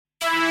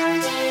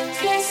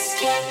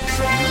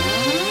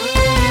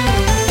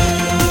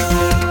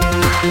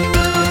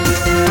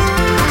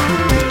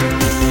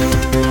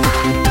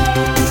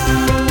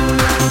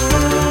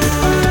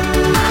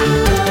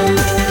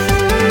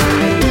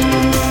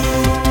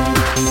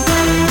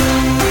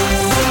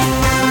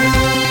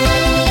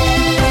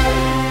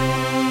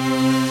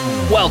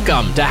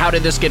Welcome to How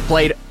Did This Get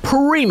Played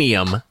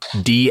Premium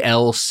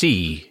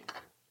DLC.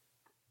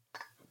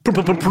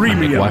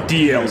 Premium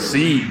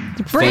DLC.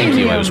 Thank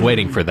you, I was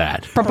waiting for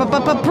that.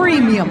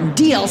 Premium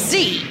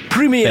DLC.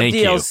 Premium Thank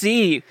you.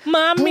 DLC.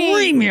 Mommy,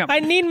 Premium.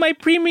 I need my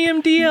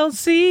premium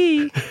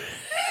DLC.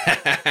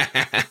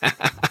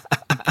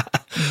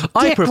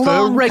 I Dick prefer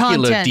long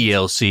regular content.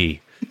 DLC.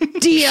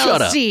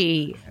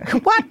 DLC.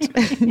 What?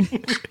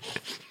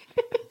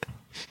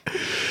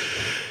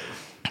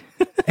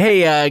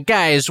 Hey,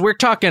 guys, we're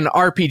talking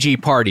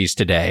RPG parties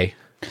today.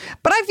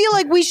 But I feel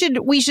like we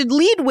should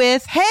lead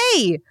with,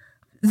 hey,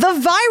 the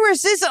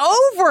virus is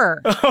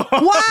over.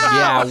 Wow.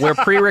 Yeah, we're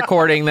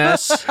pre-recording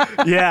this,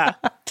 Yeah.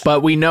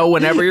 but we know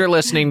whenever you're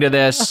listening to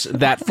this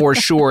that for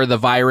sure the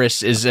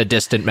virus is a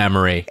distant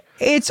memory.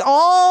 It's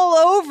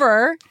all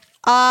over.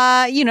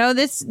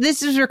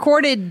 This is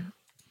recorded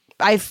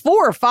 4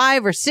 or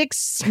 5 or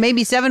 6,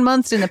 maybe 7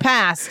 months in the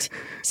past.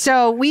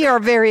 So we are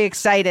very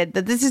excited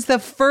that this is the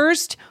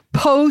first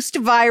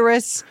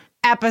post-virus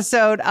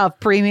episode of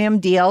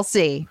Premium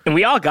DLC. And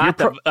we all got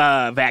the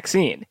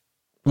vaccine.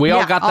 We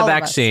all Yeah, got the all of us.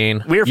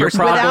 vaccine. We were You're first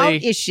probably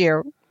Without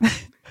issue.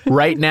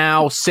 right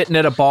now sitting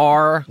at a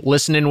bar,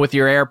 listening with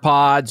your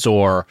AirPods,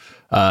 or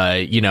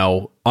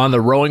on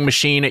the rowing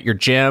machine at your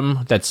gym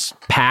that's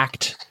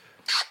packed,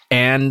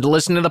 and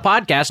listen to the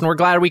podcast. And we're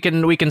glad we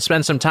can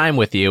spend some time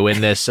with you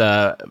in this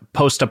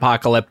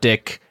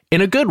post-apocalyptic,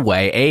 in a good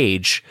way,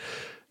 age.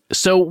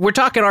 So we're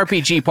talking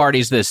RPG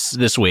parties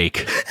this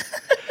week.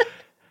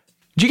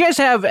 Do you guys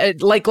have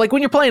like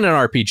when you're playing an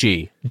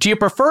RPG? Do you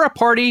prefer a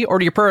party or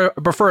do you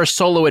prefer a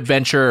solo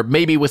adventure,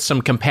 maybe with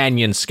some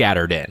companions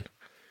scattered in?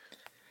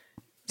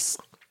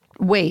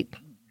 Wait,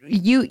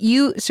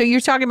 so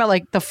you're talking about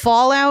like the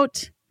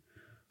Fallout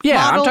Yeah,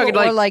 model, I'm talking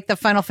or like the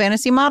Final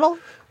Fantasy model?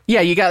 Yeah,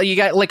 you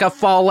got like a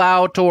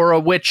Fallout or a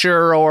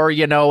Witcher, or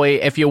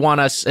if you want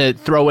to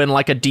throw in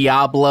like a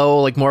Diablo,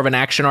 like more of an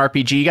action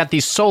RPG. You got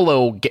these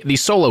solo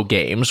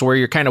games where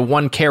you're kind of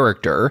one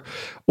character,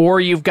 or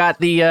you've got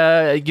the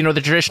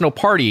the traditional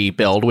party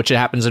build, which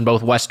happens in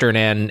both Western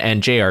and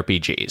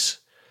JRPGs.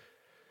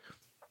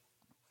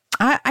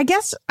 I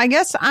guess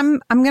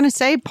I'm gonna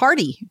say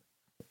party.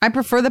 I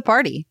prefer the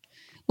party.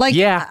 Like,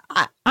 Yeah.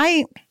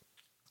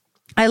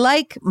 I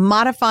like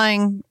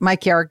modifying my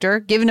character,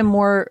 giving him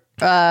more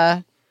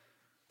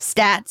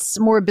stats,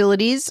 more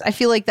abilities. I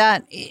feel like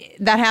that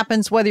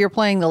happens whether you're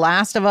playing The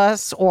Last of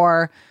Us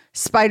or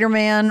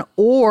Spider-Man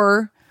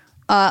or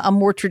a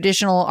more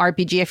traditional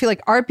RPG. I feel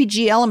like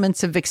RPG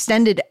elements have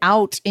extended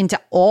out into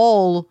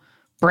all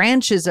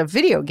branches of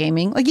video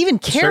gaming. Like even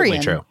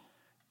Carrion. Certainly true.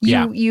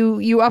 Yeah.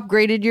 You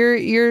upgraded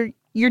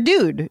your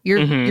dude,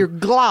 your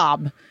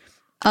glob.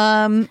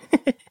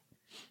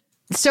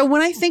 So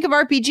when I think of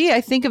RPG,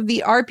 I think of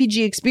the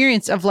RPG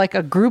experience of like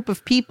a group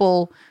of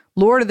people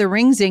Lord of the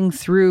Ringsing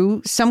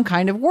through some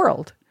kind of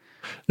world.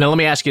 Now let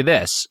me ask you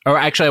this, or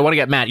actually, I want to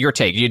get Matt your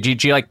take. Do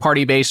you like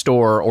party based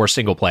or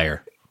single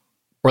player,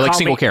 or like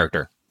single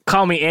character?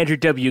 Call me Andrew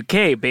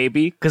WK,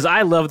 baby, because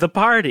I love the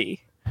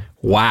party.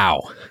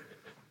 Wow.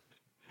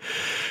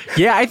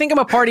 Yeah, I think I'm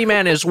a party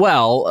man as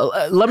well.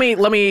 Let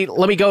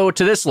me go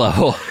to this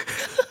level.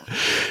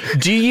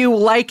 Do you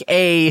like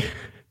a?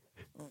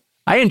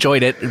 I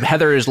enjoyed it.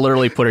 Heather is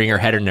literally putting her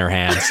head in her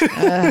hands.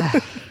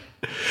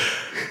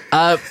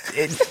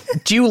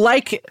 Do you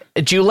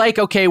like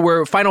okay,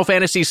 we're Final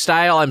Fantasy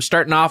style. I'm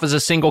starting off as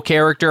a single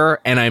character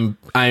and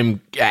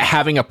I'm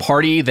having a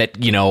party that,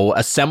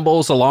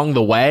 assembles along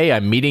the way.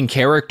 I'm meeting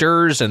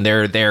characters and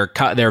they're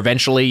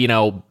eventually,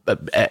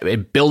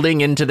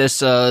 building into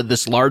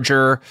this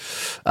larger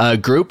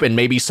group, and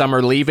maybe some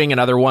are leaving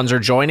and other ones are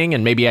joining,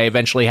 and maybe I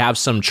eventually have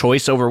some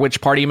choice over which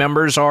party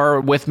members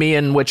are with me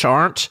and which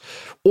aren't.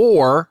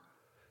 Or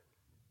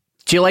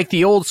do you like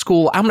the old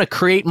school, I'm going to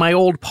create my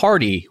old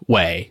party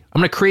way? I'm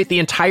going to create the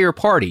entire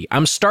party.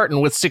 I'm starting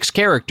with 6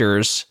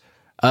 characters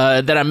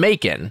that I'm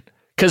making.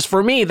 Because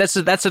for me, that's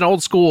an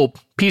old school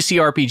PC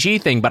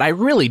RPG thing, but I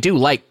really do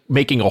like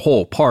making a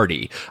whole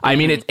party. I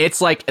mean,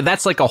 it's like,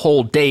 that's like a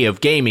whole day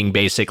of gaming,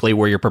 basically,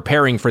 where you're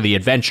preparing for the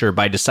adventure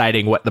by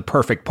deciding what the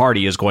perfect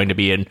party is going to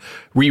be and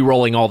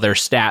re-rolling all their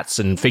stats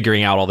and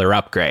figuring out all their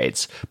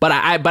upgrades. But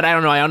I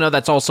don't know. I don't know.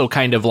 That's also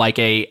kind of like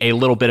a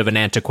little bit of an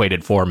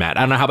antiquated format.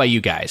 I don't know. How about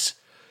you guys?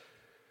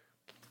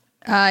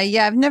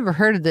 Yeah, I've never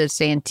heard of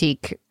this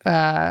antique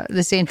video game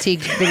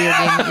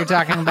that you're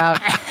talking about,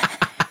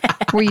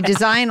 where you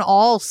design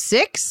all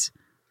 6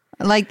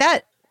 like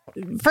that.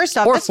 First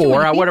off, or that's too 4,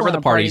 many people whatever in the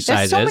a party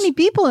size That's so is. many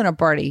people in a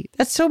party.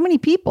 That's so many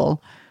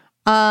people.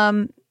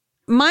 My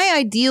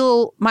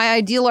ideal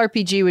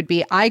RPG would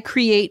be I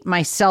create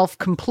myself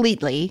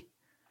completely,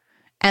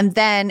 and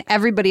then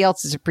everybody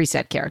else is a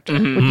preset character.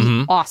 Would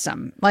be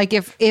awesome. Like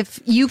if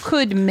you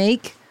could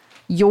make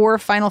your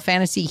Final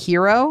Fantasy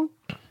hero.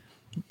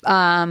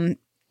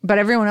 But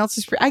everyone else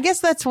is free. I guess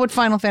that's what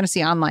Final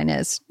Fantasy Online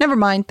is. Never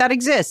mind, that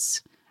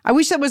exists. I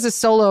wish that was a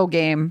solo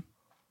game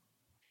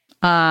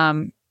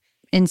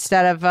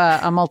instead of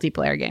a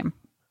multiplayer game.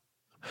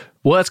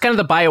 Well, it's kind of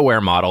the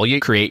BioWare model.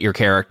 You create your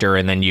character,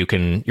 and then you're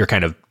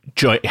kind of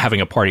having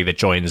a party that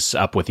joins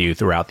up with you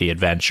throughout the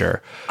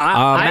adventure.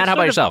 Matt, how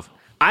about yourself?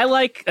 I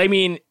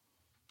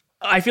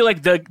feel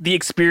like the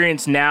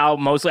experience now,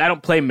 mostly, I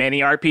don't play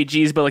many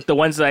RPGs, but like the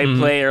ones that I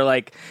play are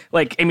like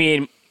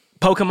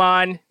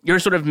Pokemon, you're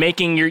sort of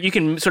you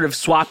can sort of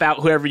swap out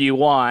whoever you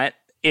want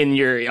in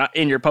your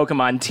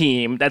Pokemon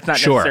team. That's not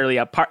necessarily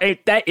a part.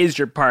 That is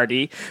your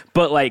party,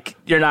 but like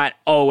you're not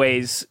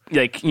always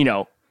like, you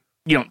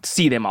don't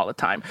see them all the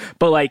time.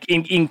 But like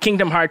in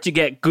Kingdom Hearts, you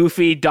get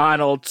Goofy,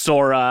 Donald,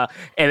 Sora,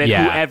 and then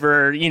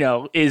whoever,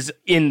 is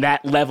in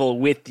that level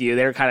with you.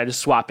 They're kind of just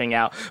swapping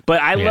out.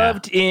 But I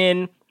loved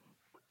in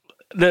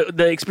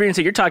the experience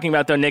that you're talking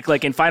about, though, Nick,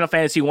 like in Final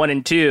Fantasy 1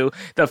 and 2,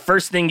 the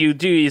first thing you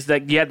do is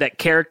that you have that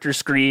character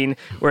screen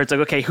where it's like,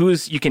 okay,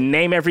 you can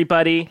name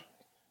everybody.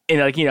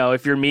 And like,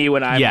 if you're me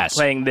when I'm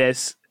playing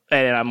this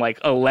and I'm like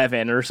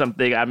 11 or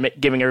something, I'm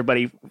giving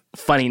everybody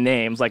funny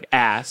names like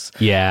ass.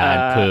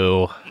 Yeah,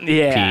 poo.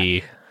 Yeah.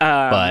 Pee.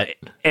 Butt.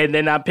 And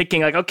then I'm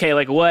picking like, okay,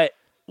 like what,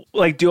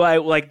 like, do I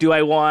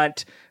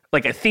want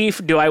like a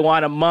thief? Do I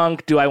want a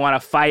monk? Do I want a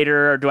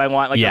fighter? Or do I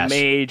want like a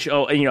mage?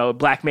 Oh,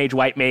 black mage,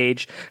 white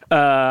mage.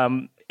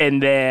 And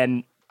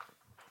then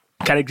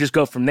kind of just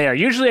go from there.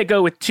 Usually I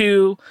go with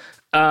two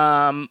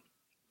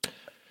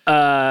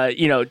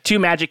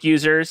magic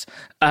users,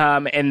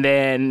 and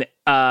then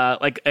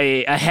like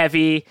a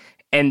heavy,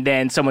 and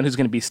then someone who's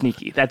going to be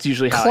sneaky. That's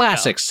usually how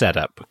classic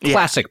setup,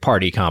 classic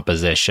party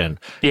composition.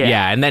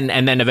 Yeah, and then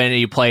eventually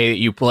you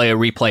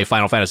replay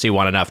Final Fantasy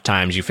 1 enough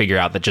times, you figure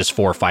out that just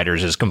 4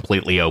 fighters is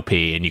completely OP,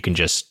 and you can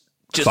just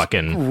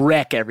fucking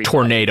wreck everything,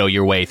 tornado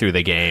your way through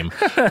the game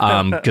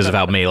because of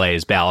how melee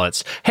is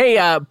balanced. Hey,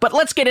 but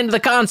let's get into the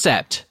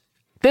concept.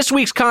 This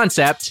week's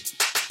concept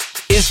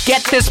is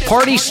get this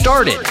party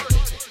started.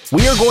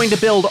 We are going to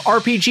build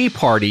RPG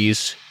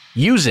parties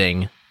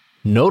using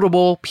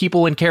notable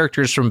people and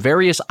characters from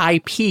various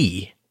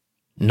IP,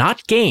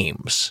 not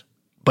games,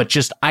 but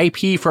just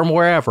IP from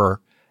wherever,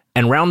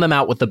 and round them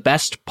out with the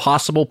best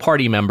possible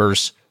party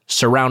members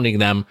surrounding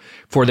them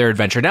for their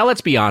adventure. Now, let's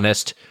be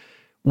honest.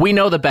 We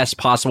know the best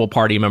possible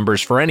party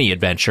members for any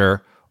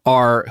adventure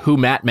are who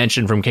Matt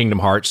mentioned from Kingdom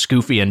Hearts,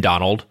 Goofy and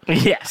Donald.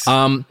 Yes.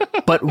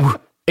 But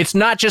it's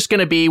not just going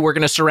to be, we're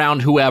going to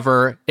surround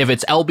whoever. If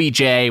it's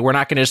LBJ, we're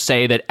not going to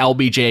say that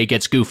LBJ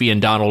gets Goofy and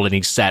Donald and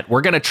he's set.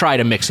 We're going to try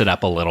to mix it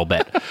up a little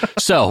bit.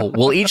 So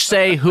we'll each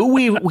say who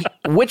we're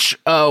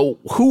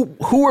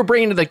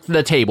bringing to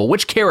the table,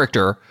 which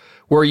character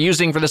we're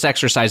using for this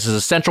exercise as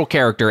a central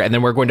character, and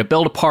then we're going to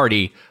build a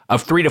party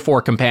of 3 to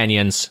 4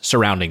 companions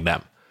surrounding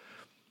them.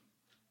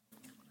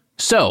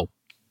 So,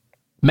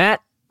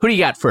 Matt, who do you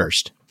got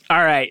first?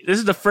 All right, this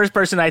is the first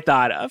person I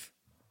thought of.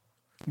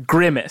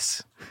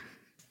 Grimace.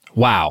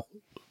 Wow.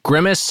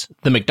 Grimace,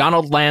 the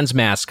McDonald's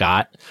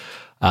mascot,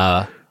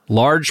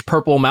 large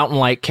purple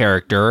mountain-like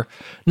character.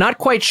 Not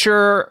quite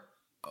sure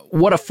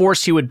what a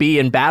force he would be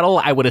in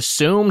battle. I would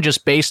assume,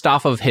 just based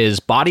off of his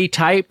body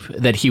type,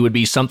 that he would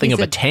be something of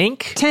a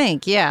tank.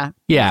 Tank, yeah.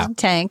 Yeah.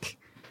 Tank.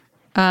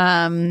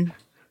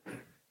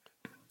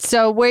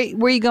 So where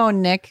are you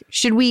going, Nick?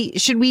 Should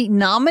we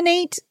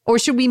nominate, or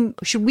should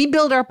we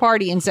build our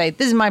party and say,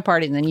 this is my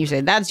party, and then you say,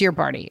 that's your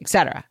party,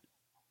 etc.?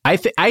 I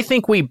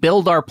think we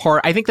build our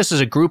part. I think this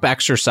is a group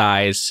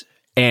exercise,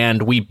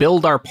 and we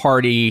build our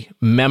party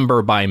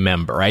member by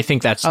member. I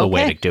think that's the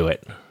way to do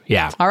it.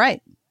 Yeah. All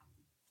right.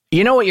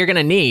 You know what you're going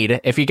to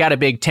need if you got a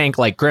big tank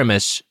like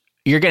Grimace?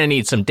 You're going to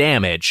need some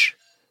damage.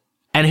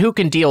 And who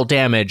can deal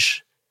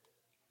damage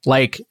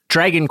like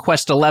Dragon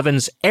Quest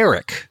XI's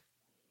Eric,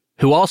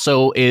 who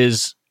also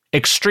is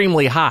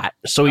extremely hot.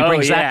 So he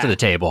brings that to the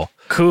table.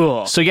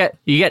 Cool. So you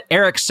get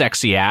Eric's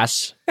sexy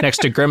ass next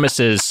to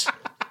Grimace's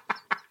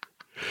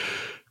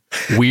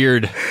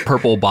weird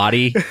purple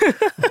body,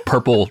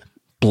 purple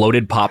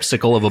bloated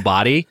popsicle of a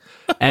body,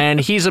 and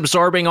he's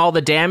absorbing all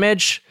the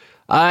damage,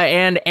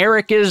 and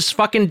Eric is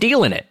fucking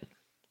dealing it.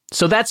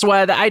 So that's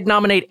why I'd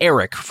nominate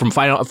Eric from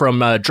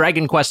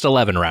Dragon Quest XI,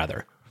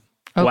 rather.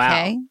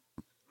 Okay. Wow.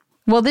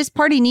 Well, this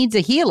party needs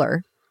a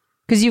healer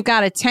because you've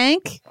got a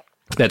tank.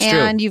 That's true.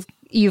 And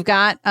you've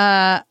got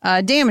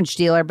a damage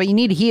dealer, but you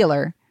need a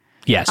healer.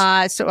 Yes.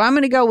 So I'm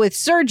going to go with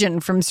Surgeon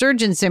from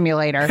Surgeon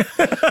Simulator.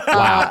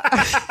 Wow.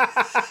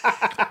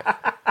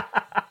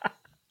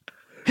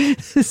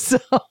 So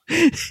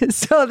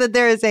that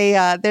there's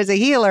a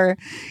healer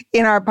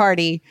in our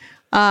party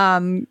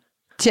to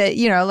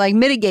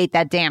mitigate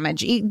that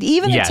damage.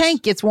 Even the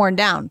tank gets worn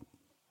down.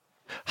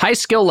 High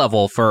skill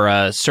level for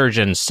a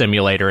Surgeon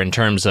Simulator in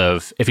terms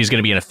of if he's going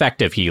to be an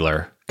effective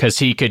healer, because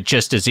he could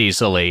just as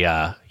easily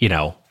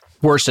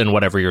worsen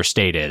whatever your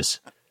state is.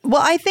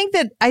 Well, I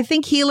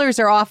think healers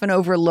are often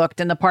overlooked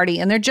in the party,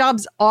 and their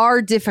jobs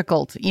are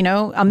difficult. You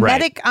know, a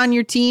medic on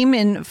your team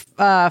in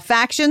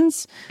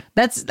factions,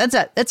 that's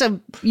a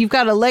you've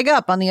got a leg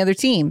up on the other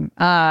team.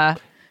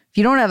 If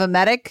you don't have a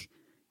medic,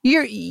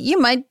 you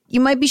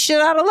might be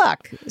shit out of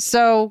luck.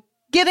 So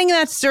getting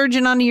that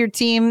surgeon onto your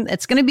team,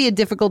 it's going to be a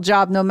difficult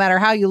job, no matter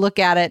how you look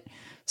at it.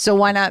 So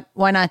why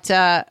not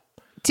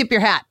tip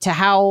your hat to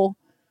how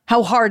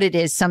hard it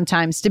is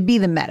sometimes to be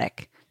the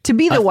medic, to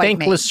be the white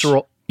mage.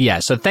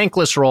 Yes, a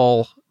thankless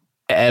role,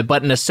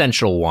 but an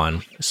essential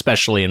one,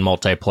 especially in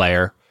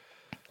multiplayer.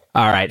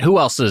 All right, who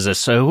else is this?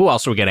 So who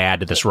else are we going to add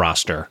to this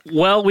roster?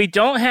 Well, we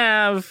don't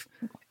have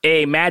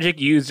a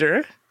magic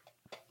user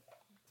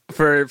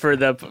for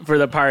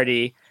the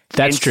party.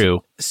 That's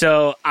true.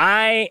 So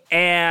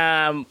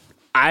I'm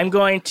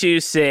going to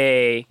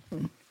say,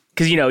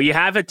 because you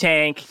have a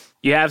tank,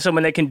 you have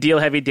someone that can deal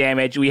heavy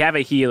damage, we have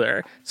a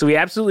healer, so we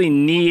absolutely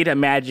need a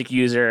magic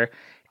user,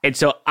 and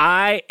so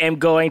I am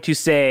going to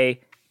say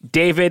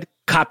David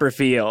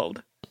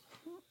Copperfield.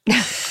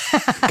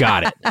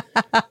 Got it.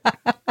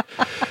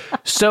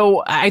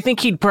 So I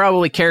think he'd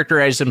probably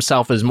characterize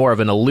himself as more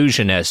of an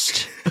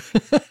illusionist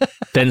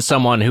than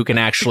someone who can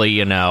actually,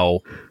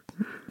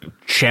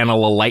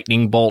 channel a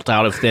lightning bolt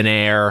out of thin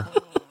air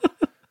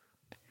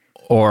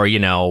or,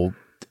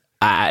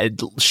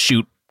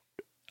 shoot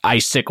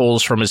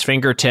icicles from his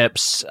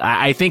fingertips.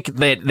 I think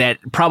that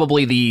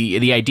probably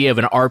the idea of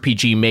an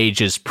RPG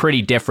mage is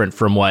pretty different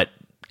from what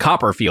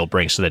Copperfield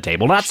brings to the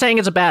table. Not saying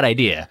it's a bad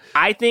idea.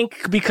 I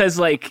think because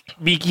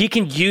he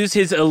can use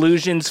his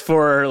illusions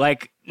for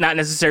not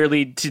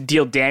necessarily to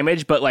deal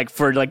damage, but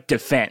for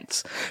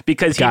defense.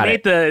 Because he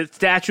made the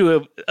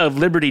Statue of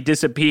Liberty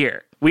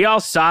disappear. We all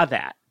saw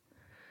that.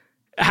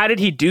 How did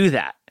he do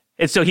that?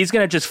 And so he's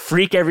going to just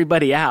freak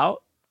everybody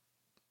out.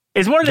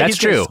 It's more that he's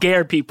going to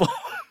scare people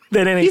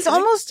than anything.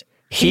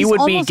 He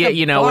would be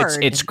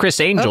it's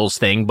Chris Angel's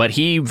thing, but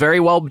he very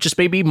well just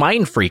may be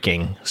mind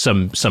freaking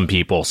some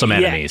people, some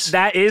enemies. Yeah,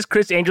 that is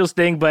Chris Angel's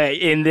thing, but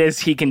in this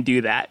he can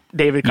do that.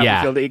 David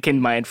Copperfield, he can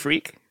mind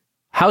freak.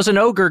 How's an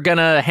ogre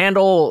gonna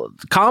handle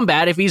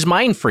combat if he's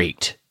mind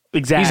freaked?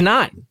 Exactly. He's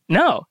not.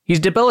 No. He's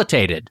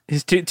debilitated.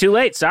 It's too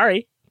late,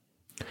 sorry.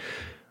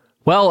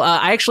 Well,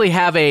 I actually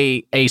have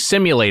a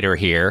simulator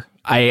here.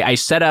 I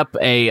set up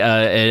a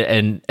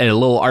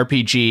little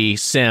RPG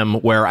sim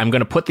where I'm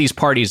going to put these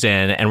parties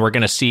in, and we're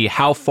going to see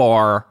how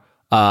far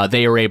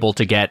they are able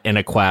to get in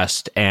a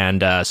quest.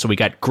 And so we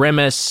got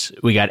Grimace,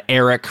 we got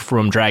Eric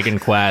from Dragon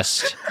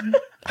Quest,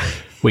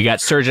 we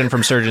got Surgeon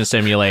from Surgeon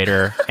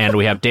Simulator, and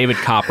we have David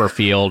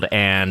Copperfield,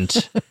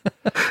 and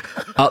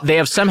they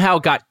have somehow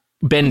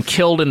been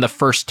killed in the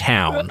first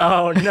town.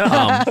 Oh, no.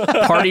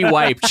 Party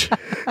wiped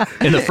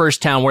in the first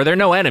town where there are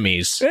no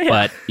enemies.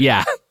 But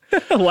yeah.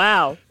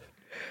 Wow.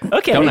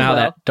 Okay. Don't know how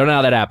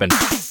that happened.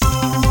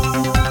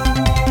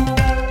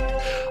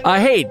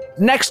 Hey,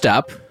 next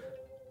up,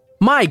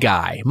 my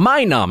guy,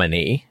 my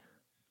nominee.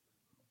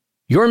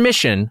 Your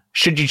mission,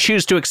 should you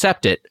choose to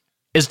accept it,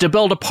 is to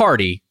build a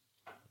party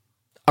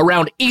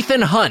around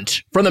Ethan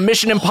Hunt from the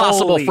Mission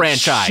Impossible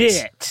franchise.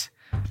 Shit.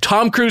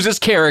 Tom Cruise's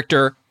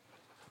character,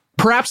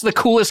 perhaps the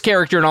coolest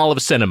character in all of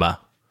cinema.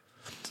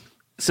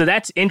 So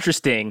that's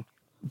interesting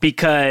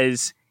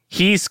because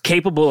he's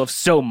capable of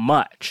so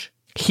much.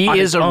 He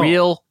is a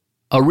real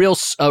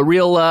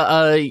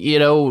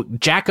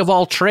jack of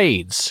all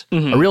trades,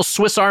 a real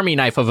Swiss Army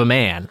knife of a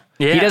man.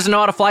 Yeah. He doesn't know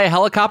how to fly a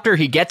helicopter.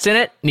 He gets in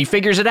it and he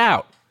figures it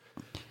out.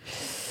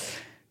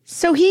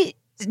 So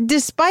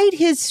despite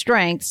his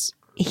strengths,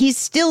 he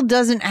still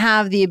doesn't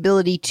have the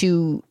ability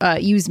to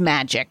use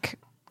magic.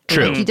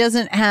 True. He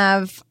doesn't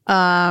have,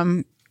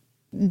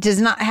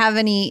 does not have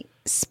any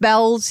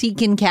spells he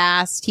can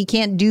cast. He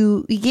can't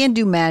do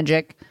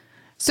magic.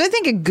 So I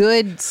think a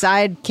good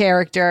side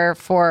character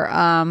for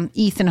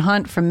Ethan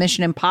Hunt from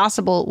Mission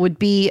Impossible would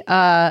be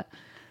the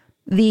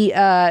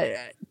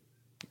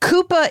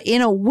Koopa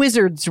in a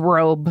wizard's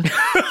robe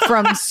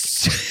from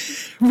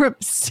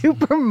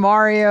Super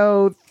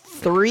Mario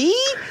 3.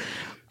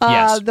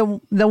 Yes.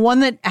 The one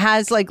that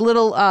has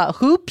little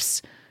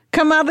hoops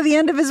come out of the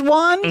end of his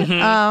wand.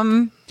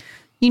 Mm-hmm.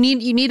 You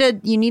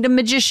need a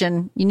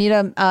magician. You need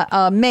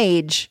a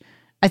mage.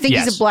 I think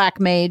he's a black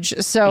mage.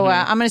 So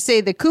I'm going to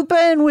say the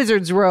Koopa in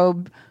wizard's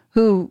robe,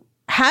 who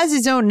has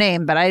his own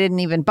name, but I didn't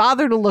even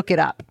bother to look it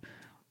up.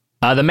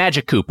 The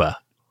Magic Koopa.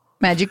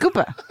 Magic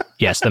Koopa.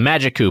 Yes, the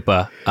Magic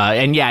Koopa.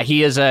 And yeah,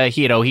 he is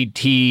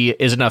he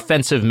is an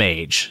offensive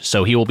mage,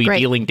 so he will be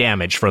dealing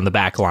damage from the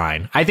back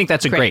line. I think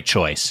that's a great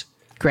choice.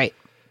 Great.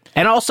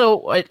 And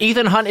also,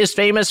 Ethan Hunt is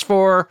famous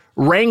for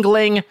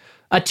wrangling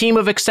a team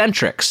of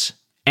eccentrics.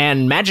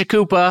 And Magic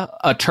Koopa,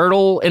 a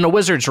turtle in a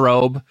wizard's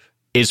robe,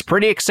 is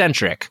pretty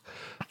eccentric.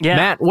 Yeah.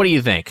 Matt, what do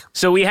you think?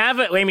 So we have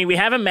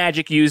a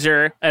magic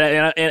user,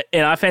 an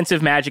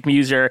offensive magic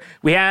user.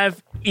 We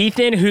have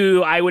Ethan,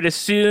 who I would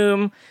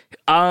assume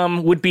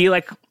would be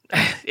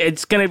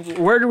it's gonna.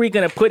 Where are we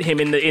gonna put him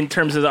in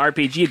terms of the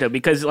RPG though?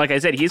 Because like I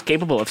said, he's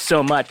capable of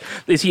so much.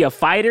 Is he a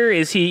fighter?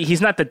 Is he?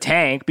 He's not the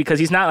tank because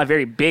he's not a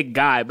very big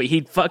guy, but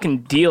he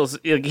fucking deals.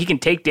 He can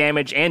take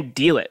damage and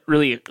deal it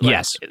really.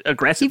 Yes,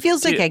 aggressive. He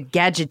feels like a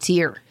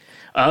gadgeteer.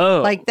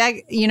 Oh, Like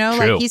that, you know,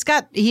 True.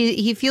 like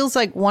he feels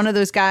like one of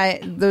those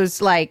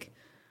those like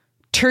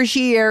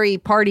tertiary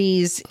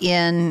parties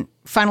in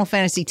Final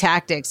Fantasy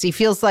Tactics. He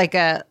feels like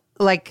you're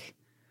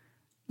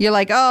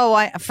like, oh,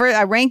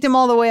 I ranked him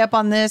all the way up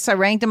on this. I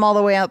ranked him all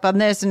the way up on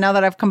this. And now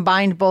that I've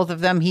combined both of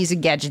them, he's a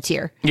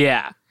gadgeteer.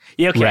 yeah.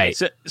 Yeah, okay, Right.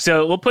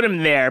 So we'll put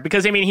him there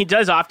because I mean he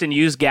does often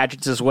use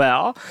gadgets as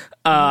well.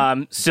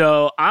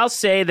 So I'll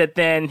say that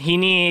then he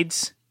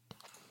needs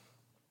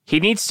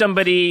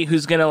somebody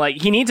who's gonna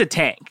he needs a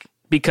tank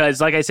because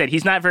like I said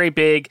he's not very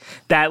big.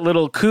 That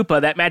little Koopa,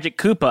 that magic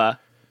Koopa,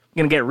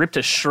 gonna get ripped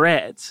to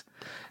shreds.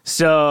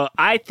 So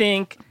I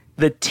think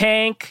the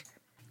tank,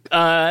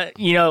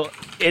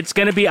 it's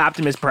gonna be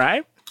Optimus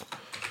Prime.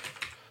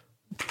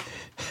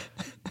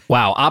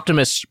 Wow,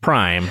 Optimus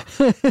Prime,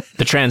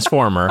 the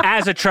Transformer.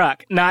 As a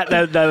truck, not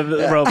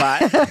the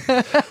robot.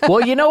 Well,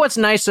 you know what's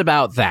nice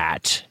about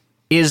that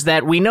is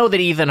that we know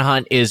that Ethan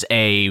Hunt is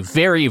a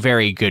very,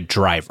 very good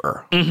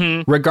driver,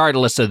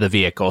 regardless of the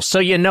vehicle. So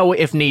you know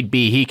if need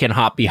be, he can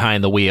hop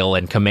behind the wheel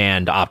and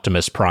command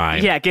Optimus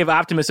Prime. Yeah, give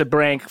Optimus a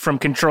break from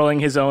controlling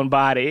his own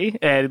body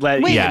and let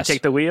him Yes.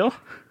 take the wheel.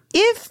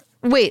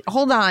 Wait,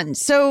 hold on.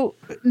 So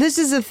this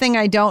is a thing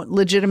I don't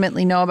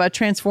legitimately know about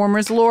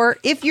Transformers lore.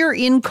 If you're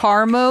in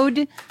car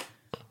mode,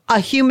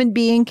 a human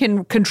being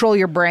can control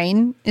your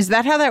brain. Is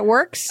that how that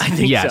works? I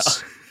think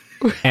Yes.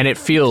 so. And it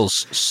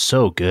feels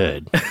so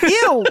good.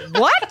 Ew,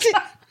 what?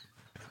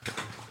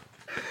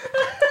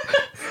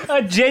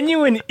 A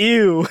genuine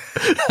ew.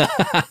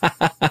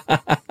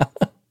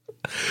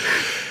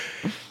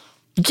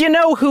 Do you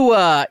know who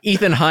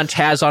Ethan Hunt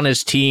has on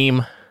his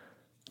team?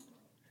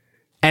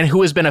 And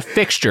who has been a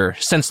fixture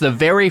since the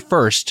very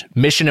first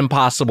Mission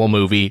Impossible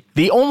movie,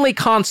 the only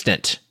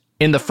constant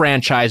in the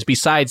franchise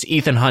besides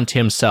Ethan Hunt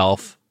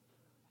himself?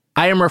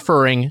 I am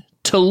referring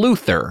to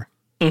Luther,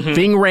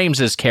 Ving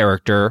Rhames'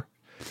 character.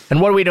 And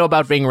what do we know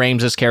about Ving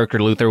Rhames'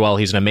 character, Luther? Well,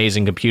 he's an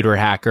amazing computer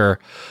hacker.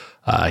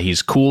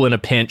 He's cool in a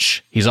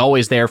pinch. He's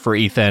always there for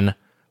Ethan.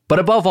 But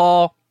above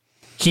all,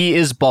 he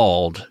is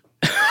bald.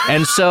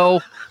 And so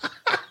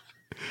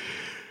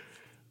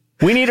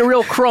we need a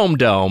real chrome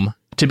dome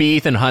to be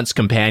Ethan Hunt's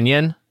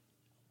companion.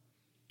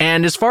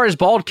 And as far as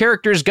bald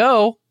characters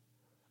go,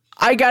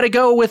 I gotta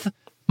go with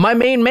my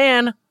main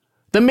man,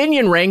 the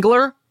Minion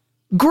Wrangler,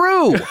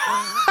 Gru.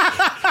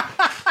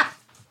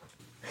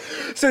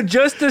 So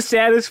just to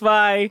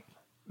satisfy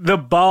the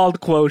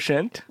bald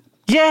quotient.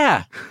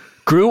 Yeah.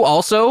 Gru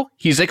also,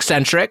 he's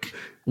eccentric,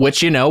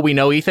 which, we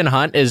know Ethan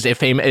Hunt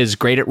is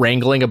great at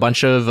wrangling a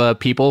bunch of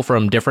people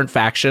from different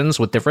factions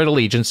with different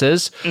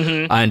allegiances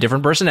and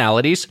different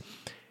personalities.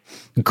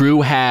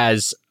 Gru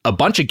has a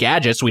bunch of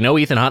gadgets. We know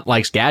Ethan Hunt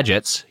likes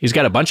gadgets. He's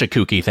got a bunch of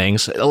kooky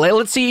things.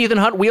 Let's see Ethan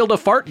Hunt wield a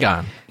fart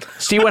gun.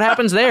 See what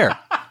happens there.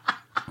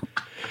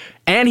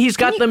 And he's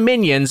got the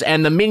minions,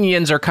 and the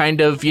minions are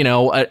kind of,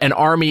 an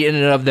army in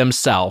and of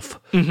themselves.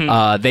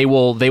 They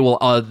will.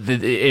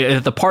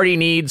 If the party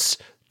needs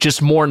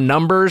just more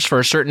numbers for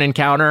a certain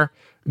encounter,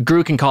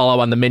 Gru can call out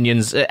on the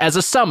minions as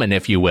a summon,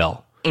 if you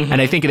will.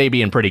 And I think they'd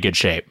be in pretty good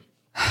shape.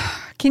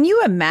 Can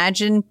you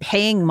imagine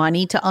paying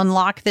money to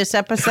unlock this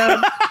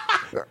episode?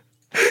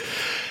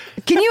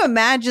 Can you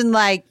imagine,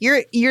 like,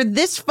 you're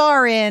this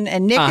far in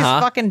and Nick is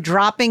fucking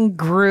dropping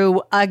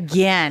Gru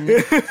again.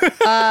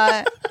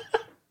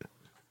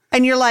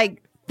 And you're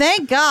like,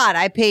 thank God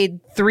I paid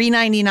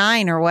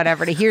 $3.99 or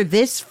whatever to hear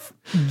this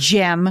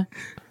gem.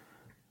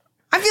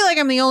 I feel like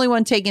I'm the only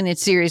one taking it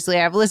seriously.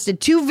 I've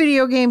listed 2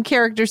 video game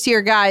characters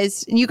here,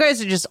 guys, and you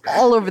guys are just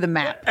all over the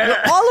map. You're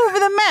all over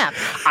the map.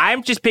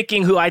 I'm just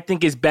picking who I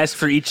think is best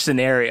for each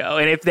scenario.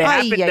 And if they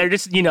happen, they're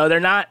just, they're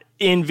not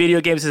in video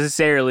games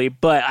necessarily,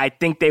 but I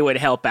think they would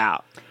help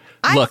out.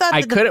 I thought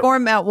that the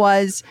format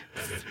was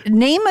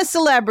name a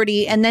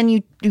celebrity and then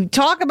you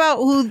talk about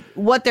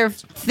what their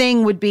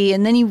thing would be,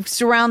 and then you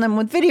surround them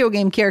with video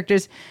game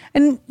characters.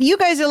 And you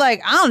guys are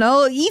like, I don't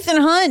know,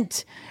 Ethan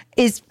Hunt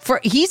he's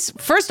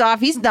first off,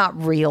 he's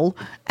not real.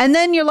 And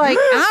then you're like,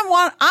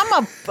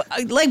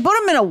 put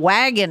him in a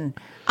wagon.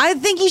 I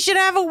think he should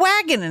have a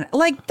wagon.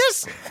 Like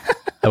this.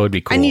 That would be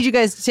cool. I need you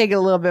guys to take it a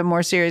little bit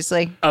more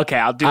seriously. Okay,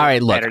 I'll do it. All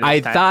right, look, better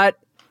this time.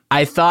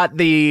 I thought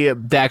the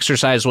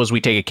exercise was we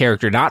take a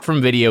character not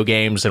from video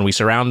games and we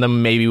surround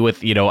them maybe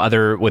with,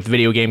 with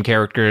video game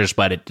characters,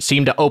 but it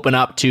seemed to open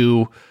up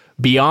to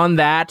beyond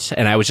that,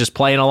 and I was just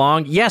playing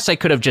along. Yes, I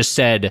could have just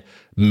said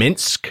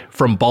Minsk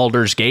from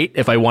Baldur's Gate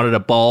if I wanted a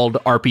bald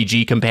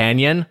RPG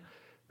companion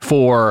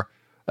for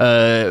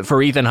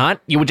Ethan Hunt.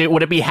 Would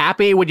you be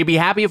happy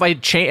if I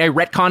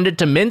retconned it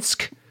to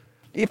Minsk?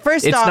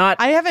 First It's off, not-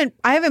 I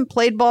haven't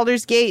played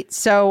Baldur's Gate,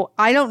 so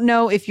I don't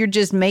know if you're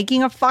just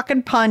making a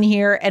fucking pun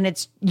here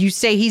and you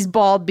say he's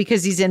bald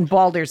because he's in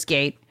Baldur's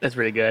Gate, That's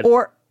pretty good.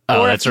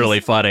 Oh, Or that's if really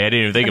funny. I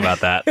didn't even think about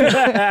that.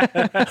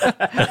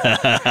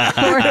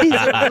 Or he's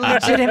a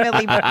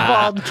legitimately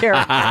bald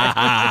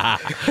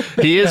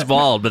character. He is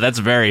bald, but that's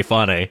very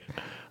funny.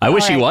 I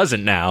wish he right.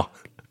 wasn't now.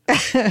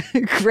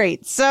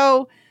 Great.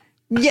 So,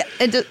 yeah,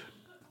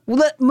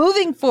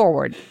 moving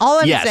forward, all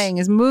I'm Yes. saying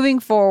is moving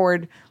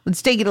forward,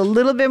 let's take it a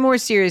little bit more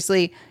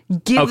seriously.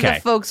 Give Okay.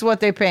 the folks what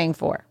they're paying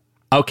for.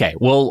 Okay,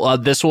 well,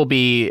 this will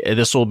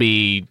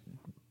be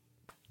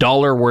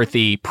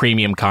dollar-worthy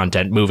premium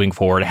content moving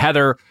forward.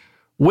 Heather,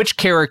 which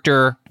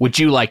character would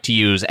you like to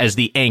use as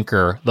the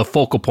anchor, the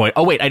focal point?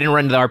 Oh, wait, I didn't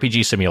run the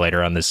RPG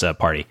simulator on this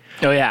party.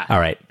 Oh yeah. All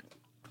right,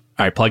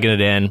 plugging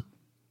it in.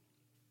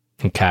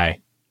 Okay.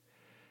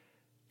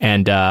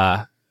 And,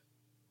 yeah,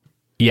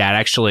 it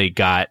actually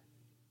got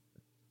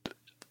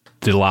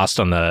lost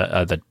on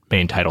the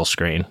main title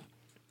screen.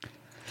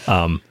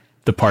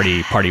 The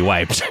party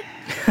wiped.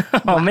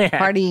 Oh man.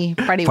 Party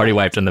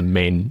Wiped on the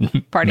main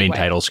wiped.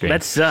 title screen.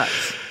 That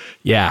sucks.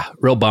 Yeah,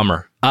 real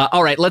bummer.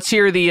 All right, let's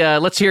hear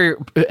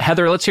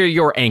Heather. Let's hear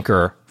your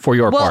anchor for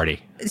your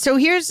party. So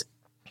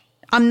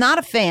I'm not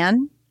a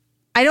fan.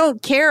 I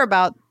don't care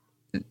about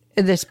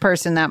this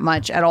person that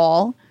much at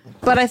all.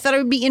 But I thought it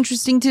would be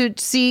interesting to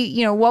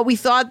see, what we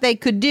thought they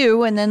could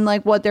do, and then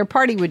like what their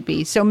party would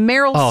be. So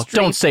Meryl Streep.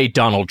 Don't say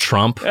Donald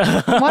Trump.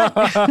 What?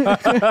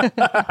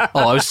 I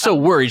was so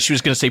worried she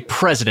was going to say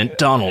President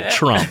Donald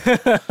Trump,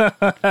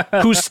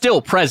 who's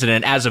still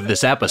president as of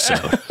this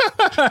episode.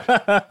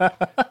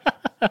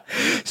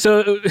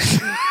 So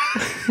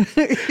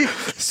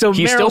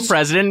He's still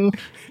president.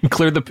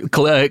 Cured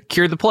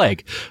the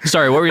plague.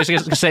 Sorry, what were you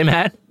going to say,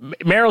 Matt?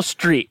 Meryl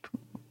Streep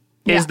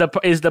is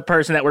the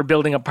person that we're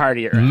building a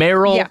party around.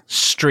 Meryl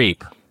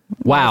Streep.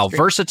 Wow,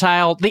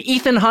 versatile. The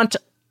Ethan Hunt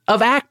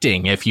of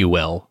acting, if you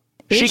will.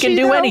 She can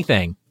do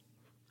anything.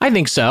 I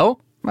think so.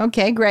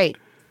 Okay, great.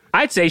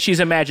 I'd say she's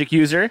a magic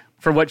user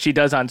for what she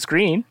does on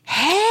screen.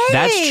 Hey,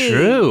 That's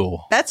true.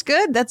 That's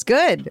good. That's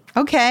good.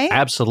 Okay,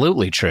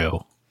 Absolutely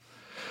true.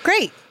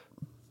 great.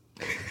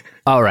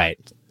 All right.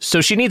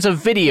 So she needs a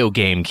video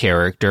game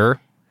character.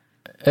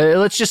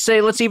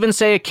 Let's even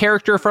say a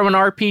character from an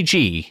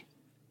RPG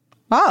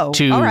Oh,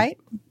 to all right.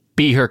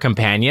 be her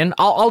companion.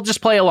 I'll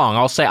just play along.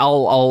 I'll say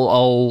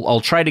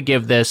I'll try to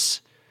give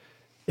this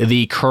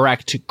the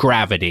correct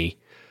gravity.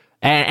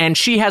 And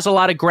she has a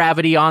lot of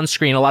gravity on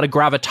screen, a lot of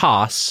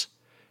gravitas.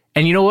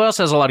 And you know who else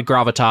has a lot of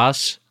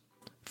gravitas?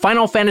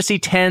 Final Fantasy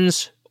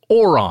X's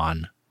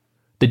Auron.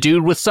 The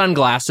dude with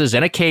sunglasses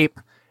and a cape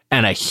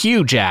and a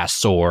huge ass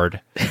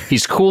sword.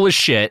 He's cool as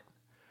shit.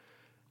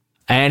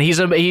 And he's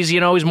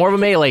more of a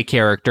melee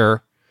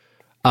character.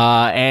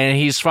 And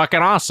he's fucking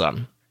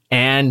awesome.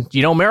 And,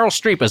 Meryl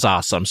Streep is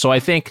awesome. So I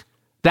think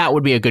that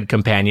would be a good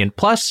companion.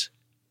 Plus,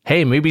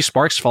 hey, maybe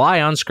sparks fly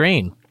on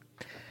screen.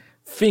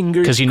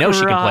 Fingers Because she can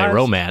play crossed.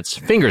 romance.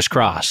 Fingers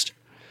crossed.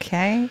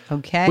 Okay.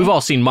 We've all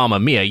seen Mamma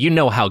Mia. You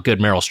know how good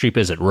Meryl Streep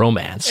is at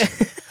romance.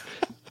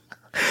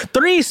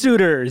 3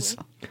 suitors.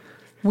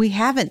 We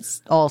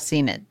haven't all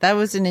seen it. That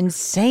was an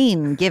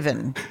insane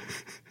given.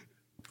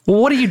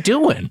 Well, what are you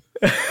doing?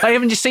 I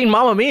haven't just seen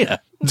Mamma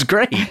Mia. It's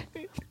great.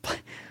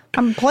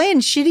 I'm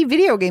playing shitty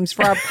video games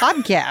for our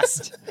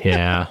podcast.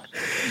 Yeah.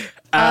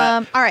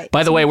 All right.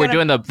 By the so way, we're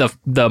we're doing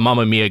the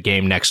Mamma Mia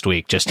game next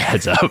week. Just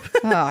heads up.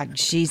 Oh,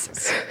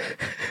 Jesus.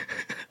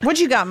 What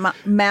you got,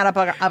 Matt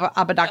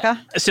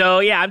Apodaca? So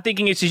yeah, I'm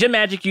thinking she's a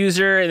magic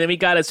user, and then we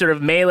got a sort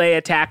of melee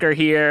attacker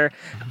here.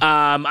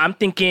 I'm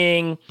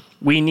thinking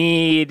we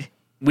need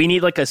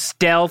like a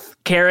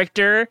stealth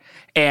character,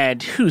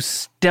 and who's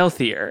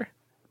stealthier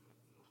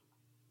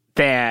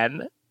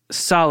than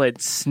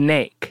Solid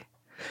Snake?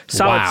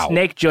 Solid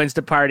Snake joins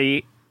the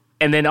party,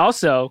 and then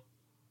also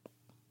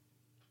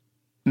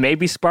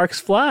maybe sparks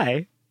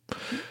fly.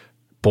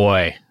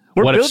 Boy,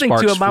 We're what if building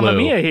sparks to a Mamma flew?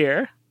 Mia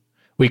here.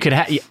 We could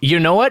have. You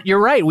know what? You're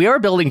right. We are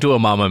building to a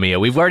Mamma Mia.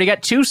 We've already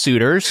got 2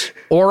 suitors,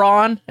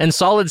 Auron and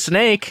Solid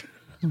Snake.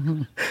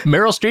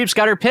 Meryl Streep's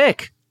got her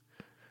pick.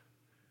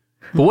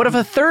 But what if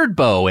a third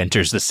beau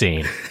enters the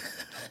scene?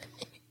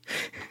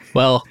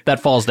 Well,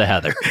 that falls to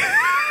Heather.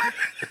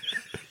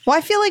 Well,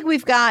 I feel like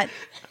we've got.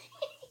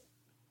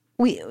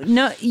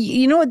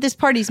 You know what this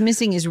party's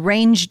missing is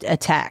ranged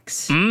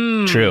attacks.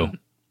 True.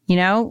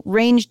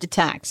 Ranged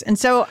attacks. And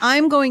so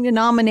I'm going to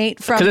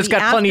nominate from Because it's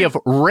got plenty of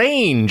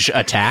range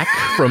attack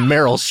from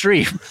Meryl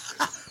Streep.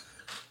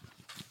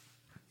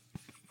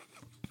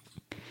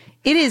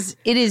 It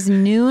is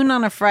noon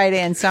on a Friday,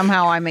 and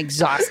somehow I'm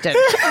exhausted.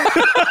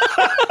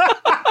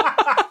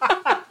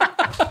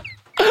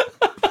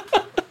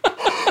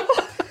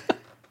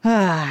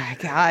 Ah,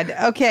 God.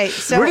 Okay,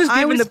 so We're just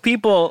giving the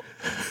people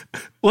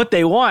what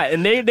they want,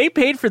 and they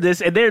paid for this,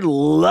 and they're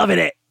loving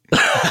it.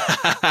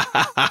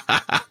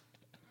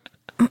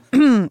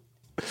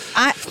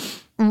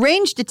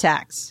 Ranged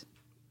attacks.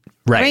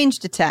 Right.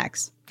 Ranged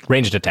attacks.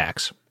 Ranged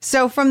attacks.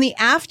 So from the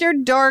After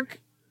Dark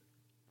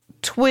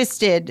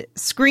twisted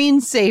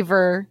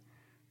screensaver,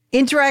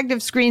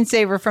 interactive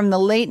screensaver from the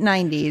late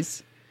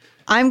 90s,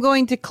 I'm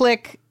going to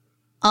click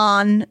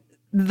on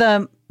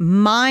the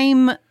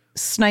Mime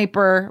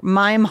Sniper,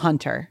 Mime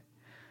Hunter.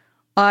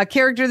 a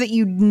character that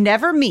you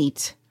never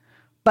meet,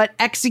 but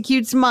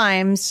executes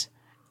mimes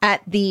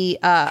at the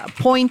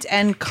point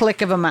and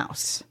click of a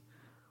mouse.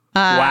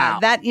 Wow.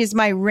 That is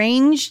my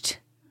ranged.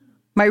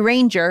 My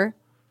ranger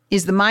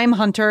is the mime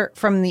hunter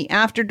from the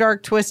After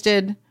Dark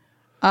Twisted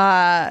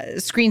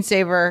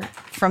screensaver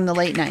from the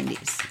late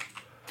 90s.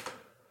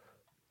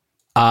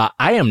 I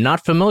am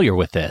not familiar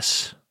with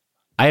this.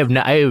 I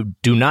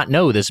do not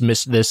know this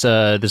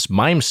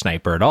mime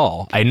sniper at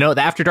all. I know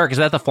the After Dark, is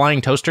that the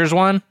Flying Toasters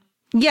one?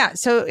 Yeah,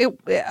 so it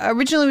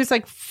originally was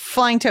like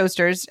Flying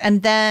Toasters,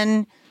 and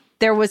then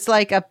there was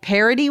like a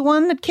parody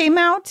one that came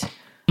out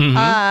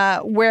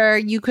where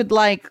you could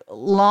like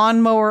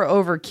lawnmower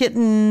over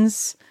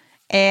kittens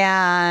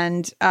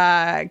and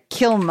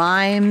kill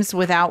mimes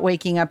without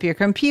waking up your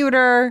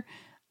computer.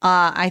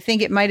 I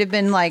think it might have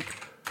been like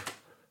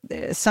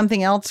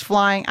something else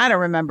flying. I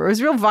don't remember. It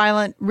was real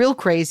violent, real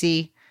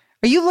crazy.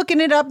 Are you looking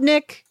it up,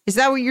 Nick? Is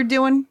that what you're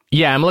doing?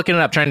 Yeah, I'm looking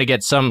it up, trying to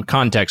get some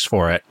context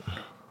for it.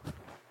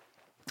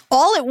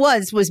 All it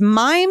was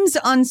mimes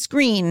on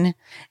screen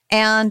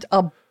and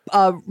a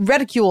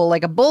reticule,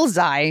 like a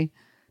bullseye,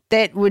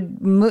 that would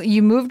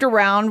you moved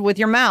around with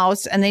your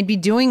mouse, and they'd be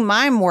doing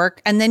mime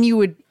work, and then you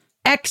would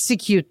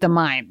execute the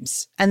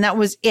mimes, and that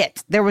was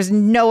it. There was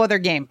no other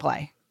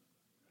gameplay.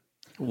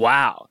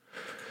 Wow.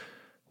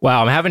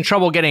 Wow, I'm having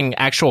trouble getting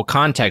actual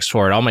context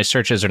for it. All my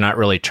searches are not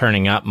really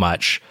turning up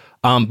much.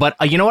 But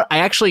you know what? I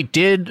actually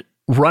did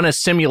run a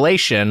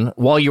simulation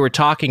while you were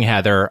talking,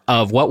 Heather,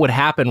 of what would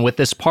happen with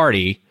this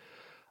party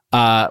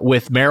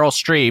with Meryl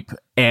Streep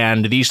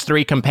and these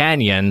three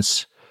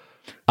companions.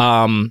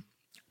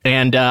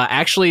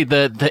 Actually,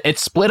 it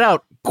split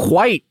out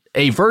quite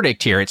a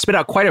verdict here. It spit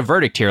out quite a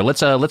verdict here.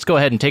 Let's go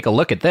ahead and take a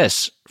look at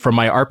this from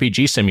my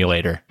RPG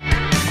simulator.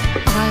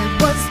 I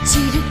was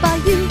cheated by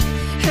you,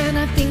 and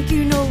I think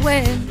you know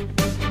when.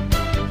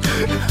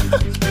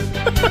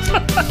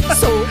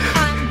 So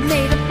I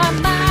made up my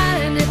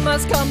mind, it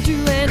must come to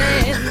an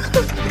end.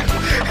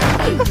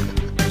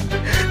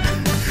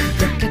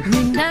 Look at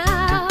me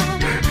now,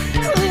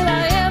 will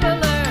I ever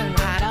learn?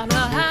 I don't know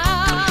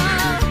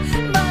how,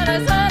 but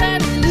I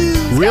suddenly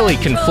lose Really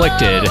control.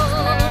 conflicted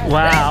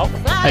Wow.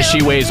 as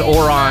she weighs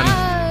Oron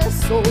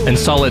and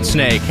Solid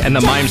Snake and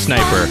the Mime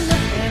Sniper.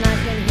 And I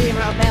can hear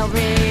a bell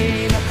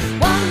ring.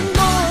 One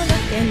more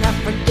look and I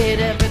forget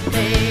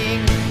everything.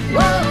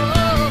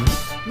 Whoa,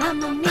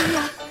 Mamma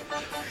Mia,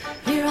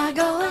 here I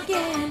go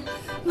again.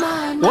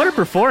 What a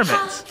performance.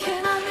 How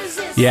can I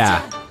resist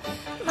Yeah. you?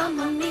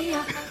 Mamma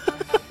Mia,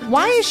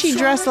 Why is she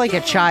dressed like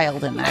a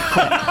child in that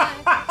clip?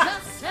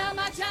 just how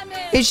much I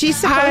miss. Is she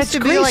supposed it's to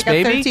be Grease, like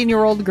a baby.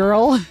 13-year-old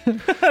girl?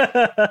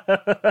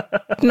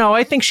 No,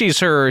 I think she's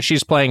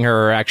playing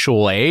her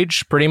actual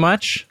age, pretty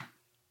much.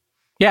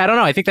 Yeah, I don't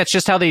know. I think that's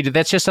just how they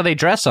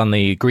dress on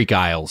the Greek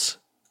Isles.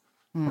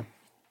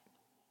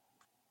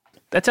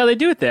 That's how they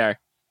do it there.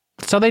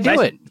 That's how they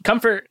do it.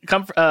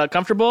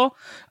 Comfortable.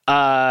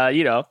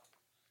 You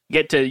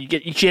get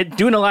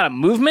doing a lot of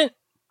movement.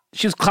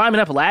 She was climbing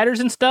up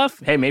ladders and stuff.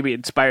 Hey, maybe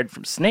inspired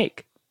from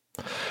Snake.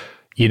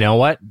 You know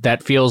what?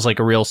 That feels like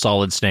a real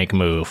Solid Snake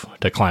move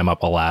to climb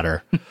up a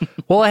ladder.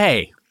 Well,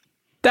 hey,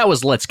 that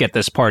was Let's Get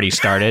This Party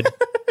Started.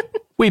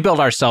 We built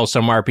ourselves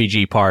some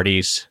RPG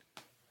parties.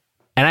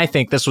 And I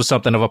think this was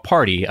something of a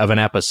party of an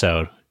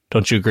episode.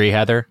 Don't you agree,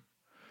 Heather?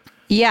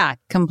 Yeah,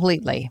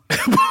 completely.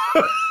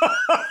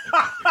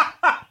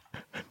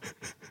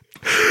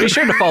 Be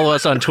sure to follow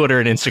us on Twitter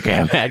and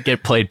Instagram at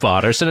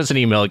GetPlayedPod, or send us an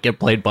email at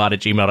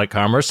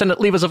getplayedpod@gmail.com, or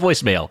leave us a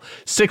voicemail,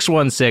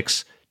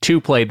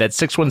 616-2PLAYED, that's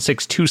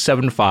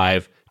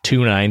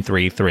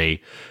 616-275-2933.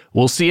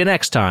 We'll see you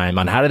next time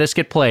on How Did This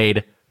Get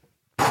Played?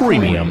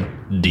 Premium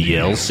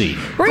DLC.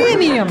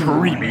 Premium.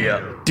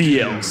 Premium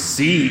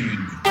DLC.